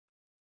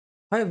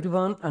Hi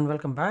everyone and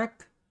welcome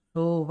back.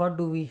 So what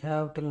do we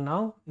have till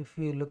now? If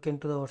you look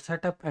into our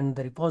setup and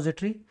the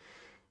repository,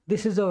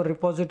 this is our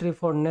repository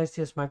for Nest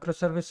JS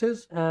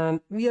Microservices,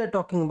 and we are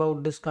talking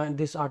about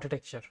this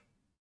architecture,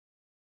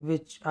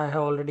 which I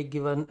have already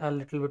given a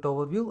little bit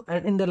overview.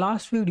 And in the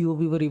last video,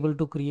 we were able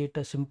to create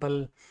a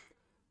simple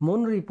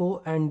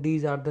monorepo, and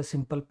these are the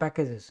simple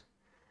packages.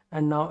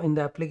 And now in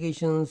the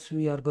applications,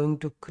 we are going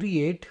to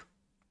create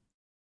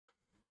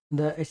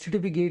the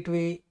HTTP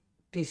gateway,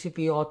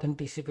 TCP auth and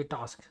TCP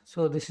task.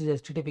 So this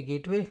is HTTP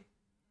gateway.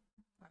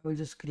 I will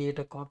just create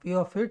a copy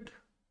of it,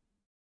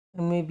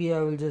 and maybe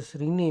I will just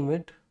rename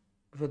it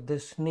with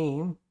this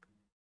name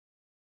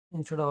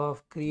instead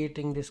of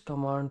creating this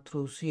command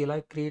through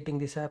CLI, creating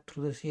this app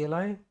through the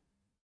CLI.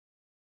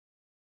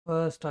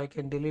 First, I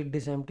can delete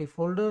this empty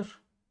folder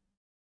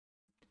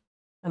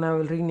and I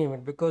will rename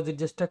it because it's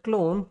just a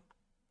clone,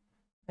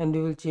 and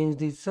we will change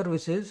these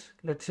services.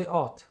 Let's say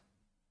auth.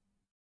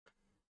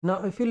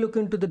 Now, if you look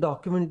into the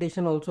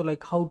documentation also,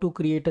 like how to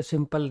create a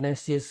simple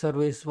Nest.js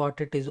service,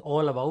 what it is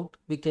all about,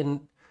 we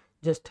can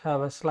just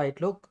have a slight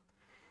look.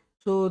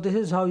 So this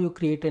is how you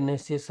create a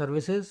Nest.js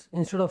services.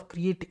 Instead of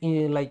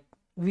like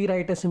we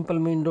write a simple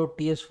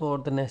main.ts for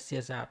the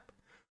Nest.js app,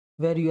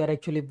 where you are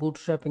actually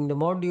bootstrapping the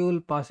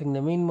module, passing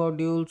the main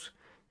modules.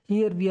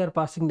 Here we are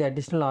passing the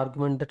additional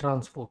argument, the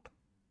transport.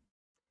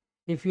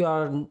 If you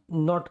are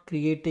not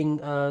creating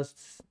a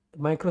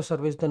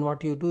microservice, then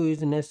what you do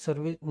is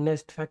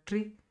nest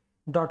factory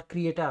dot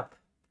create app,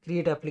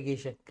 create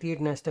application, create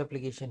nest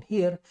application.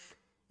 Here,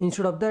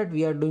 instead of that,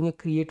 we are doing a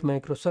create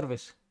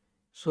microservice.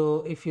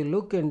 So if you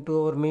look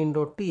into our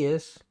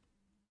main.ts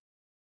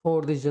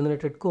for this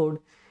generated code,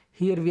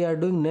 here we are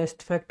doing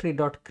nest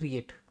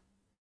factory.create.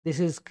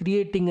 This is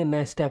creating a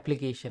nest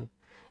application.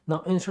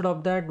 Now instead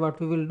of that, what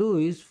we will do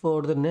is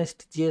for the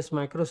Nest JS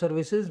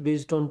microservices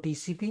based on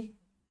TCP,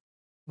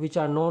 which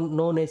are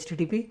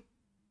non-HTTP,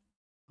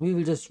 we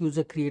will just use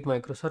a create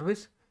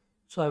microservice.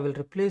 So I will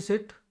replace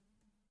it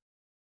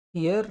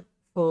here.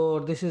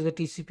 For this is the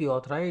TCP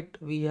auth, right?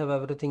 We have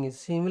everything is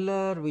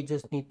similar. We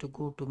just need to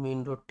go to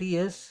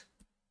main.ts.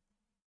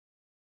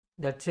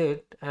 That's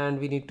it. And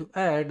we need to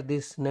add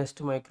this Nest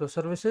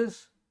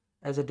microservices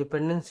as a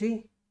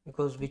dependency,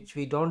 because which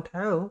we don't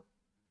have.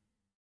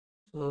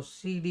 So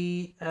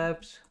cd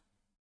apps,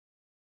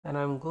 and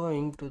I'm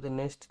going to the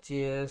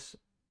Nest.js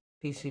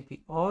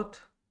TCP auth,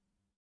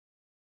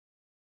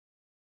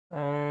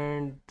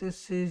 and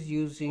this is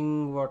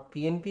using what,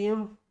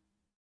 pnpm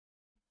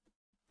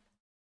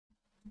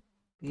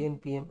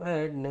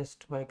add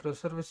Nest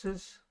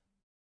microservices.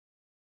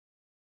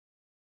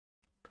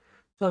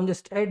 So I'm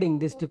just adding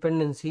this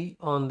dependency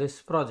on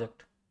this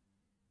project.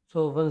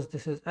 So once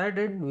this is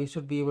added, we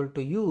should be able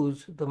to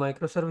use the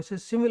microservices.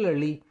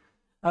 Similarly,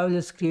 I will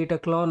just create a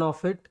clone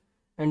of it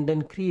and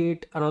then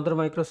create another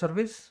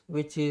microservice,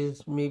 which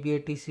is maybe a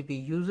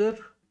TCP user,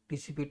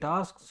 TCP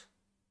tasks.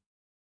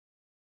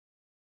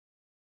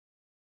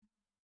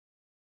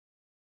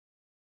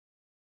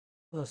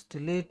 First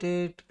delete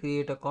it,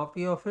 create a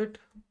copy of it.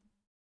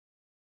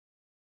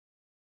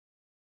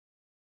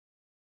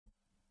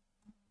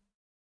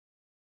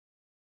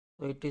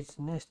 So it is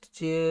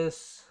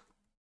nestjs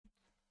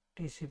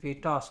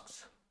TCP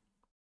tasks.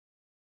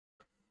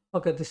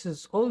 Okay, this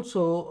is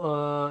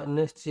also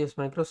nestjs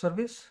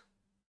microservice.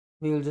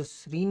 We will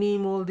just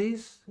rename all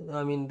these.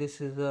 I mean, this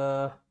is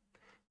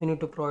we need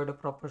to provide a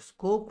proper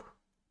scope.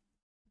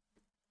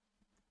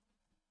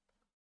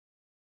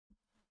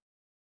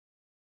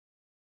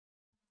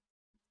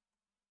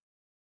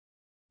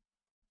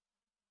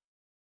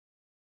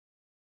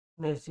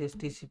 Nestjs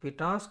TCP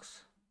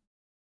tasks.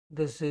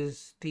 This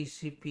is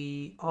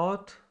TCP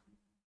auth,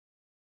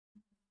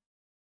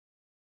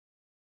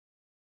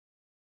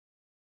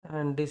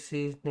 and this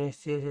is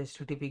Nest.js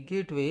HTTP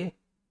gateway.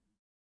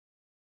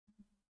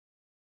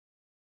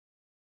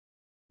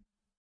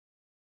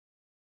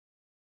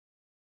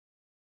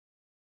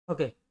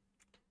 Okay,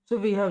 so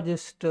we have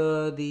just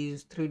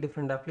these three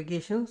different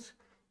applications.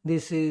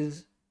 This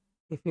is,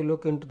 if you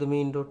look into the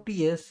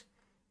main.ts,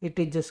 it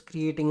is just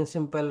creating a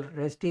simple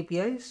REST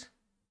APIs.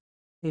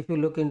 If you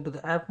look into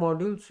the app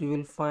modules, you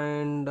will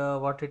find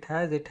what it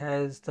has. It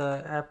has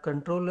the app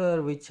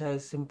controller, which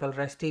has simple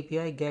REST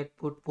API, get,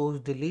 put,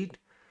 post, delete.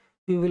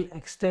 We will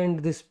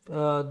extend this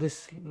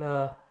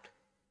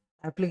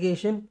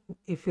application.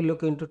 If you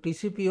look into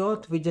TCP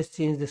auth, we just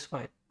change this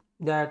file.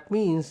 That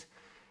means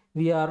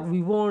we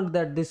want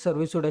that this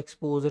service should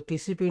expose a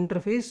TCP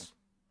interface.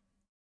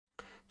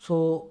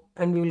 So,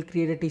 and we will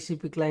create a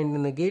TCP client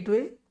in the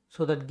gateway,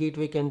 so that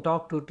gateway can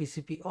talk to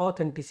TCP auth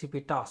and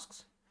TCP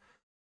tasks.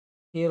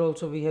 Here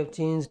also we have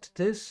changed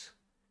this.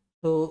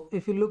 So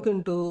if you look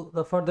into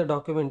the further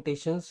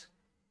documentations,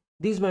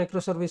 these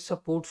microservice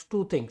supports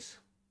two things,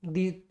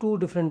 the two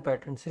different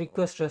patterns,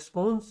 request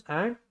response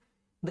and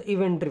the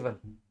event driven.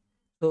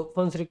 So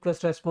once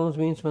request response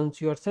means once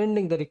you are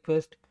sending the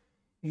request,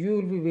 you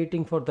will be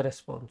waiting for the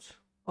response.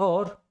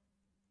 Or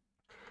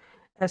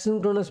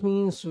asynchronous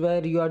means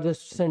where you are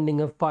just sending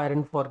a fire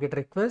and forget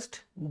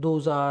request.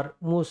 Those are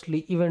mostly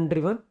event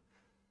driven.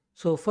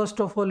 So first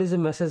of all is a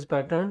message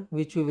pattern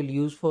which we will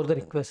use for the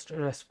request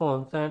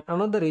response, and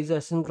another is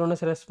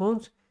asynchronous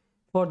response.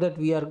 For that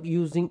we are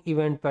using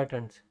event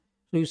patterns.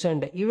 So you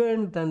send an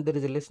event, then there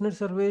is a listener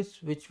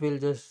service which will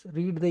just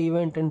read the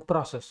event and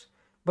process,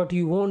 but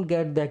you won't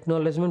get the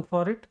acknowledgement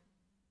for it.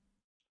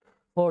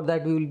 For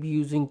that we will be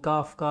using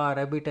Kafka,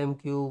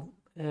 RabbitMQ,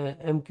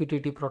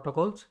 MQTT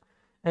protocols.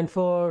 And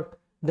for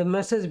the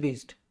message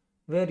based,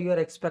 where you are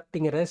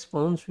expecting a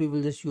response, we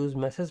will just use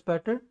message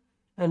pattern,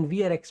 and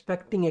we are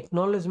expecting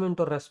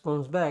acknowledgement or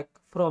response back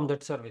from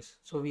that service.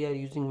 So we are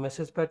using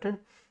message pattern.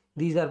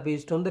 These are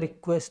based on the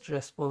request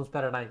response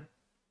paradigm.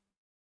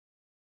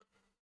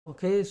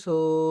 Okay,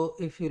 so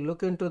if you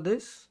look into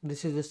this,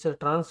 this is just a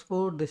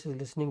transport, this is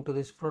listening to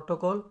this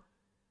protocol.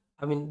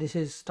 I mean, this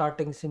is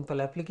starting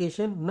simple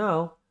application.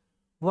 Now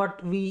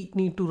what we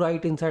need to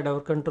write inside our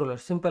controller.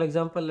 Simple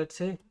example, let's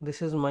say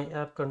this is my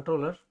app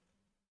controller.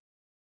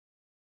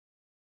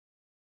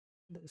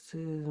 This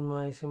is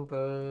my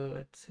simple,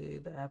 let's say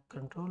the app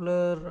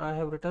controller I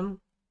have written.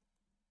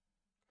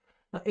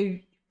 Now,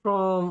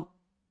 from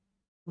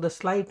the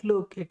slight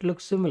look, it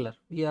looks similar.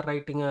 We are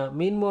writing a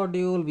main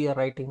module, we are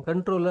writing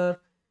controller.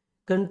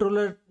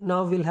 Controller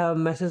now will have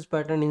message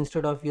pattern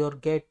instead of your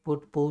get,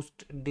 put,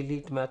 post,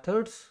 delete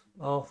methods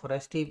of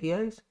REST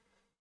APIs.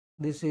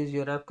 This is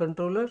your app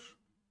controller.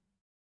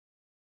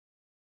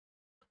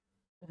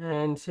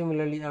 And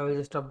similarly, I will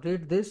just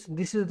update this.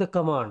 This is the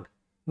command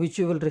which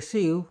you will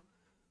receive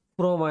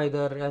from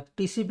either a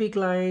TCP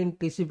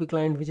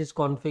client which is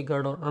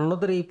configured, or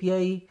another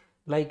API.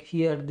 Like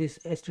here, this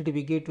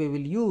HTTP gateway will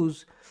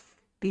use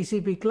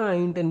TCP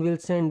client and will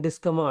send this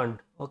command.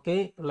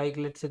 Okay, like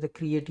let's say the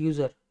create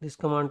user. This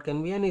command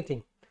can be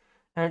anything.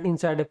 And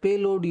inside a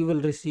payload, you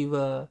will receive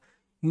a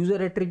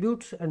user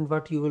attributes, and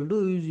what you will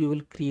do is you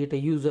will create a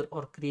user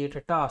or create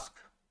a task.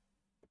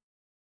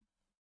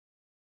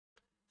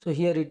 So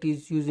here it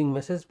is using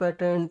message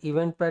pattern,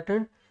 event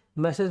pattern.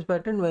 Message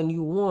pattern when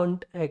you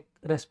want a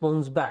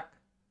response back,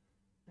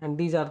 and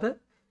these are the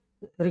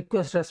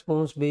request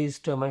response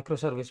based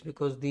microservice,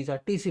 because these are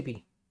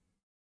TCP.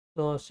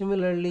 So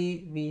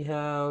similarly we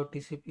have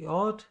TCP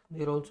auth.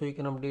 There also you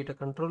can update a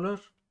controller,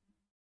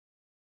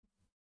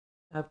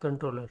 app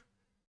controller.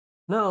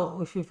 Now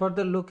if you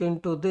further look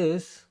into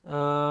this,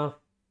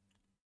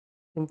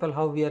 simple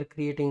how we are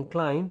creating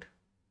client.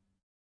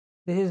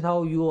 This is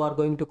how you are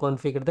going to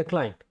configure the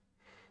client.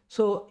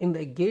 So in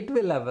the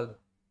gateway level,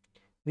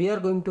 we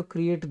are going to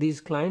create these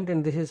client,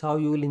 and this is how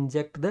you will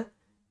inject the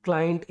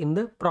client in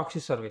the proxy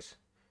service.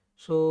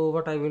 So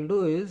what I will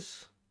do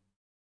is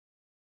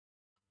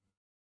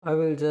I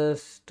will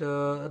just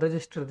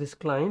register this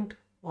client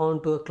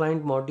onto a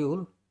client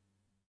module.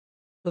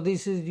 So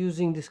this is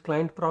using this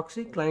client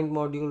proxy, client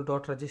module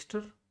dot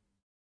register.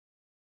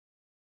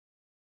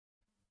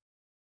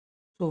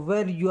 So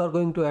where you are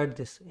going to add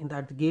this in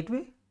that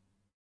gateway.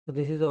 So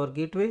this is our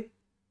gateway.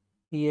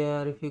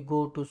 Here if you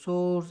go to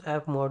source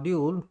app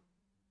module,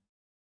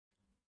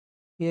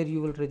 here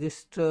you will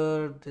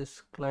register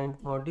this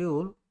client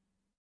module.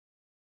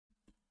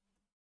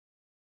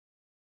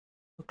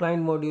 The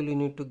client module you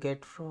need to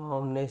get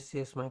from Nest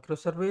JS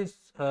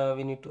Microservice.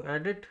 We need to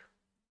add it.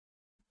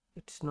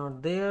 It's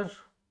not there.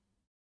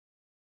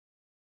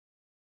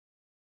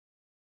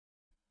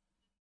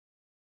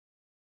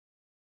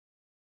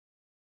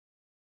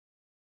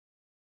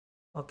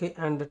 Okay,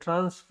 and the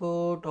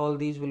transport, all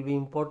these will be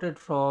imported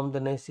from the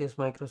Nest JS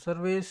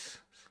Microservice.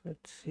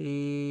 Let's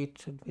see,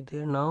 it should be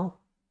there now.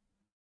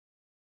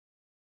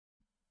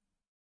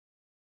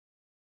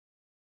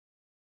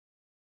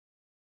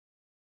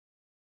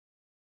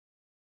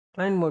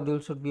 Client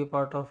module should be a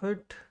part of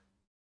it.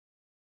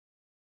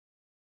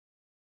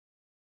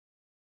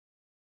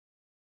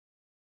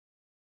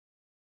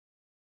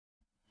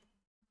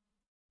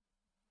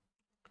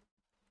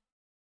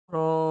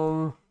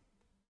 From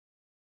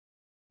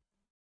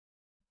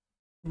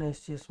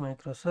Nest JS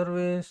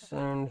Microservice,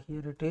 and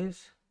here it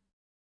is.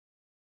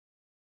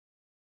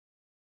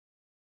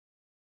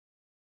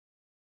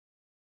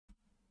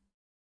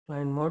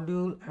 Client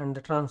module and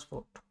the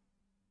transport.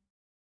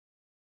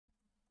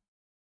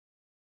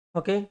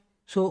 Okay,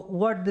 so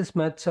what this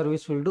math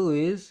service will do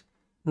is,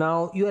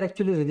 now you are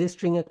actually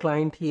registering a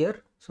client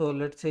here. So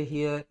let's say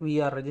here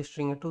we are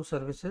registering two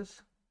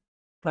services.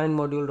 Client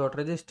module dot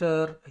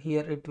register,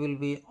 here it will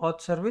be auth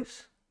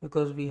service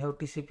because we have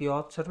TCP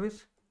auth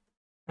service,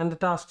 and the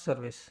task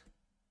service,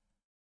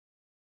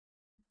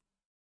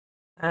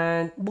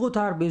 and both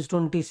are based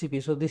on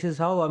TCP. So this is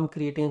how I'm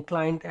creating a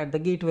client at the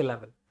gateway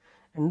level,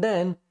 and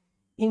then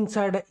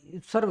inside a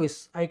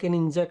service I can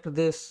inject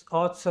this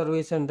auth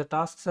service and the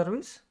task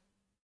service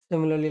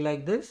similarly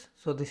like this.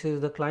 So this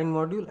is the client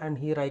module, and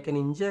here I can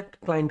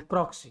inject client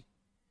proxy.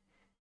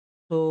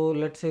 So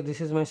let's say this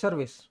is my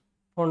service.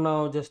 For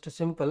now just a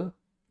simple,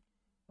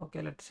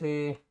 okay, let's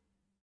say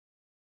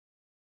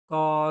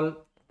call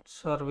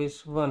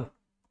service 1.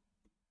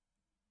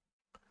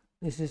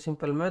 This is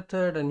simple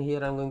method, and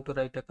here I'm going to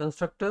write a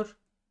constructor,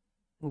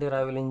 and there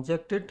I will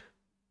inject it.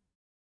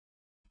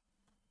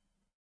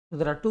 So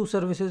there are two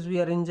services we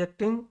are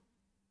injecting.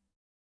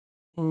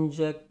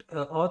 inject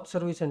auth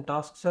service and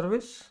task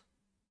service.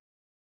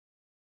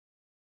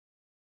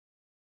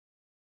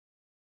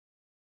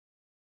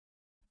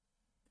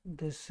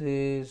 This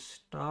is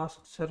task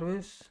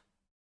service.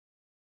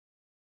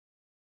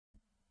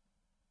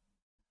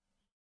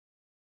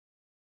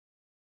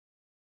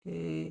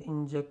 Okay,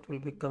 inject will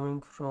be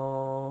coming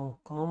from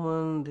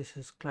common. This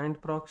is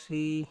client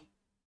proxy.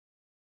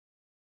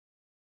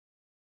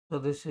 So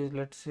this is,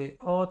 let's say,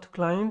 auth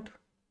client.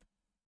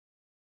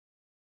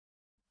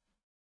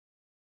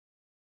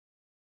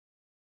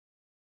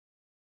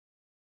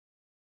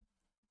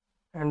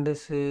 And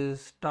this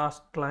is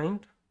task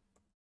client.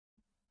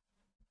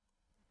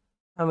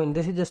 I mean,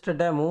 this is just a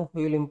demo.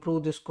 We will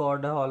improve this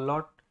code a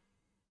lot.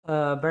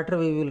 Better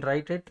we will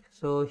write it.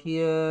 So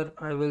here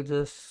I will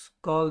just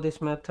call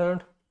this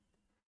method.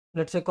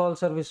 Let's say call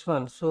service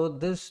 1. So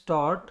this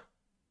dot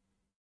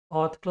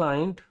auth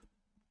client,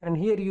 and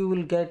here you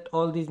will get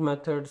all these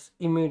methods: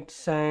 emit,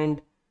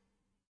 send.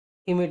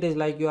 Emit is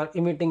like you are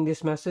emitting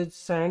this message.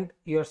 Send,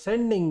 you are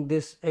sending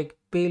this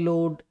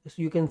payload, so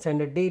you can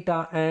send a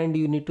data, and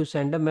you need to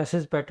send a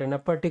message pattern, a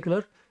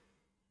particular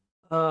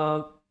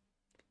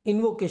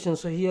invocation.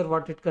 So here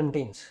what it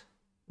contains: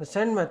 the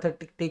send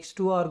method takes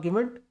 2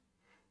 arguments.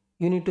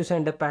 You need to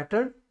send a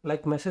pattern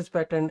like message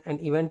pattern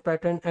and event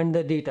pattern and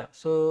the data.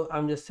 So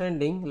I'm just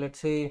sending, let's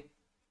say,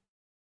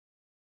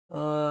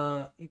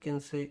 you can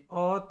say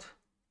auth,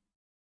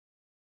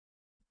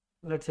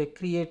 let's say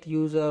create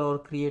user or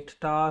create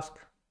task,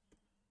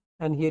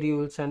 and here you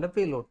will send a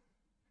payload.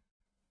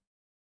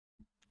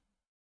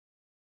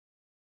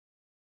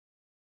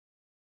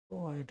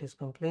 Oh, it is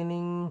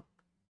complaining.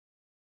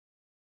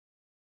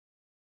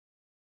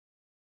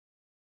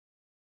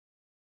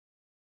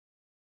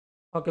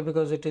 Okay,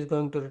 because it is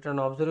going to return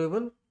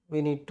observable,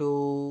 we need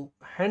to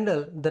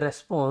handle the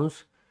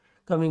response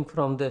coming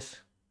from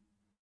this,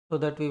 so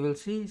that we will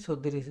see. So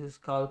this is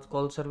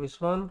call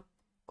service 1,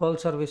 call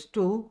service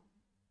 2.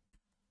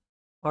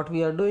 What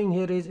we are doing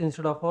here is,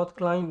 instead of auth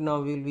client, now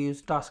we will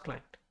use task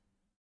client.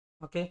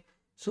 Okay,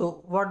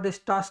 so what this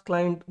task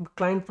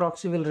client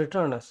proxy will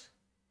return us,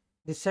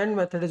 the send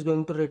method is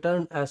going to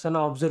return as an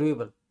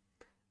observable,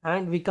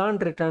 and we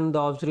can't return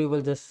the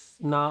observable just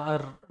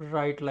now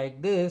right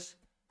like this.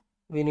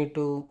 We need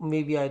to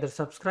maybe either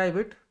subscribe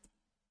it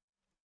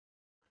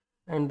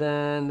and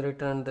then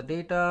return the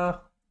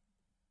data.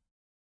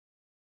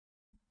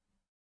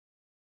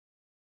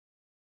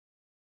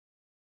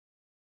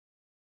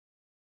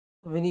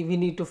 We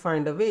need to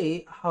find a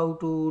way how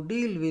to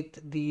deal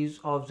with these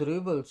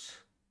observables.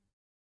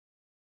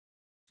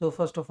 So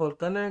first of all,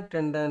 connect,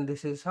 and then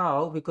this is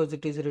how, because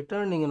it is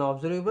returning an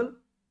observable,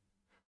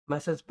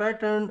 message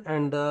pattern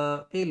and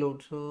the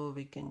payload. So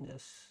we can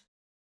just,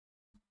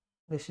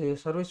 this is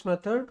a service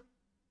method.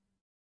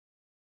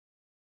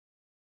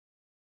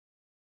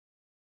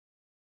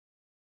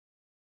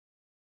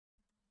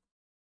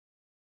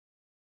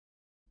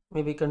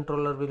 Maybe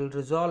controller will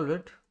resolve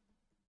it.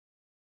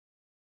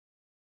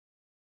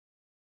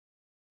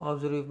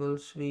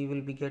 Observables we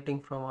will be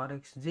getting from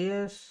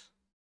RxJS.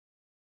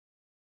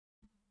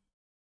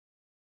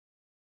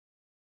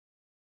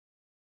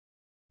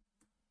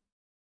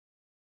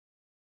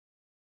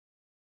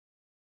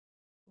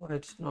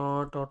 It's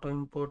not auto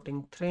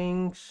importing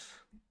things.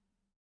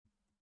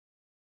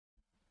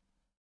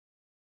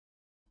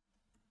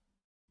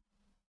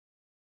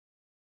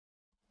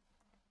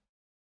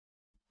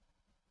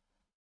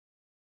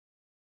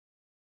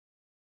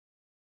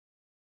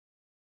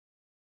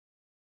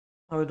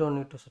 Now we don't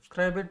need to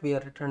subscribe it. We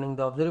are returning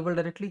the observable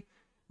directly.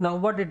 Now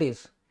what it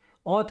is,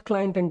 auth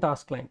client and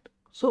task client.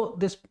 So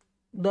this,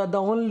 the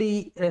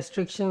only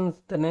restrictions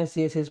the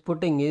Nest.js is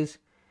putting is,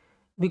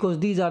 because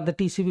these are the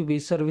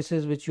TCP-based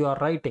services which you are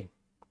writing.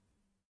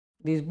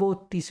 These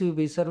both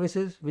TCP-based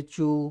services which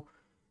you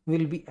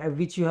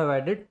have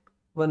added.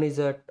 One is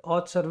a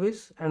auth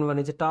service and one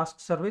is a task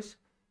service.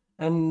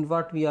 And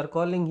what we are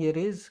calling here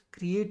is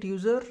create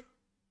user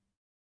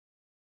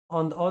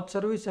on the auth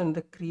service and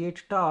the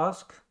create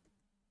task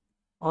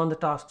on the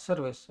task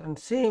service. And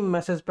same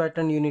message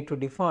pattern you need to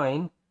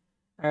define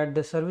at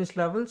the service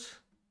levels.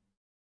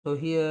 So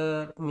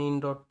here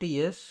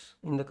main.ts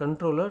in the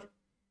controller,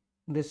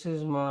 this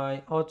is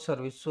my auth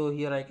service. So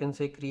here I can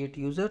say create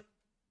user,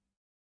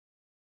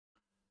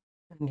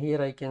 and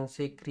here I can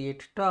say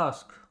create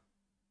task.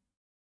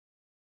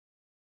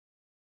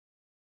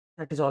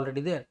 That is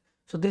already there.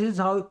 So this is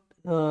how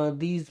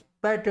these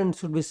patterns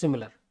should be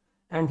similar.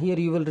 And here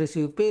you will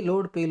receive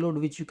payload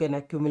which you can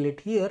accumulate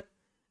here,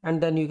 and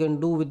then you can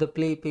do with the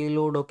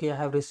payload. Okay, I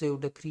have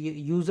received the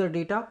user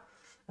data,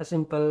 a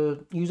simple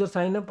user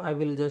sign up. I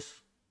will just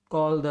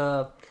call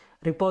the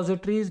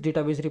repositories,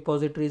 database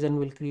repositories, and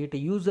will create a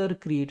user,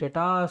 create a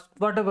task,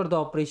 whatever the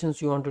operations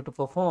you wanted to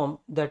perform,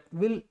 that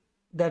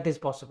is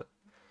possible.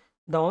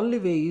 The only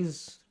way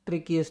is,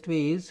 trickiest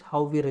way is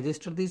how we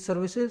register these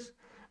services.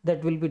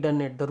 That will be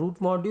done at the root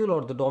module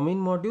or the domain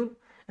module,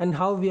 and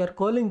how we are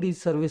calling these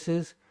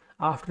services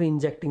after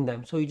injecting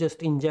them. So you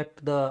just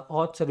inject the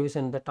auth service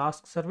and the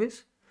task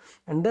service,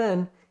 and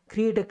then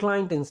create a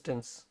client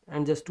instance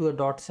and just do a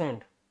dot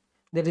send.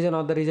 There is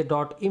another, is a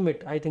dot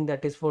emit. I think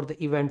that is for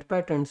the event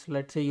patterns.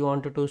 Let's say you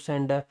wanted to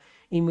send a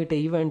emit a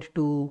event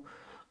to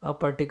a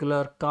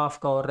particular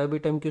Kafka or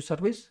RabbitMQ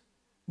service.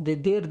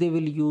 There they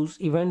will use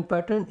event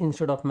pattern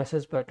instead of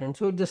message pattern.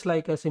 So it's just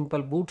like a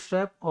simple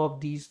bootstrap of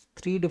these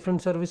three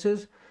different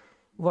services.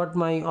 What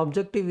my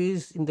objective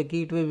is, in the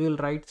gateway we will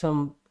write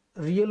some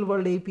real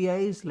world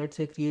APIs. Let's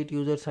say create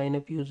user, sign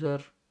up user,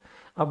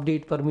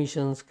 update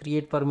permissions,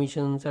 create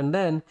permissions, and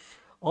then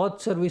auth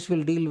service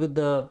will deal with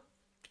the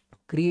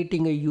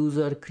creating a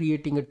user,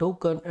 creating a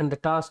token, and the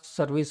task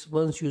service.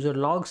 Once user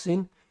logs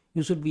in,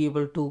 you should be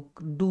able to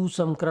do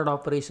some CRUD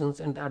operations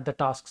and add the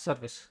task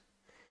service.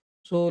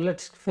 So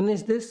let's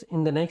finish this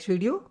in the next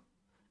video,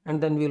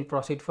 and then we'll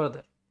proceed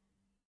further.